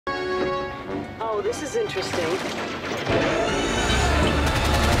Oh, this is interesting.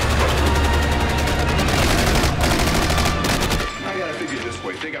 I gotta figure it this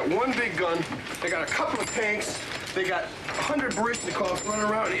way. They got one big gun, they got a couple of tanks, they got 100 Baryshnikovs running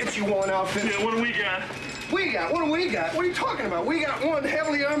around in itchy one outfit. Yeah, what do we got? What do we got? What are you talking about? We got one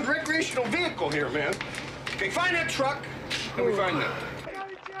heavily armed recreational vehicle here, man. Okay, find that truck, and we find them.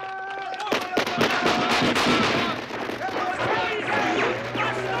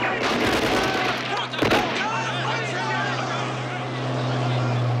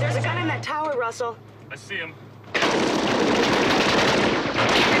 There's a gun in that tower, Russell. I see him.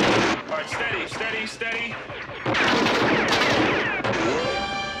 All right, steady, steady, steady.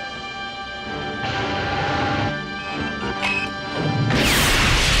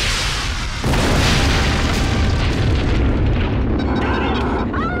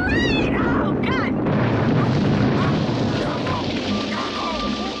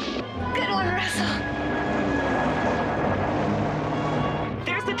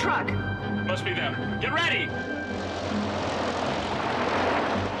 Must be them. Get ready!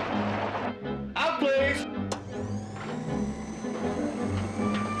 Out, please!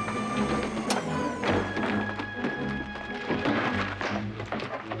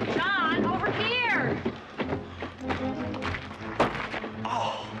 John, over here!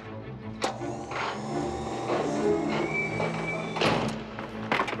 Oh.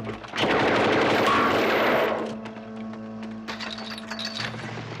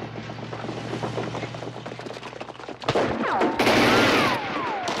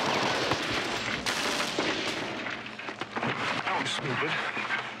 Stupid.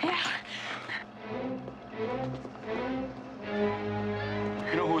 Yeah.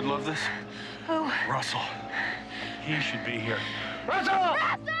 You know who would love this? Who? Russell. He should be here. Russell!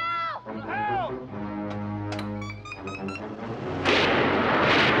 Russell! Help!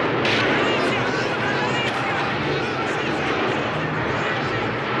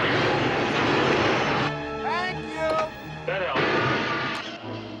 Thank you! That helped.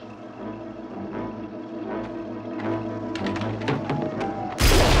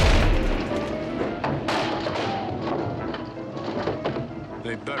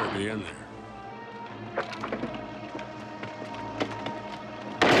 They better be in there.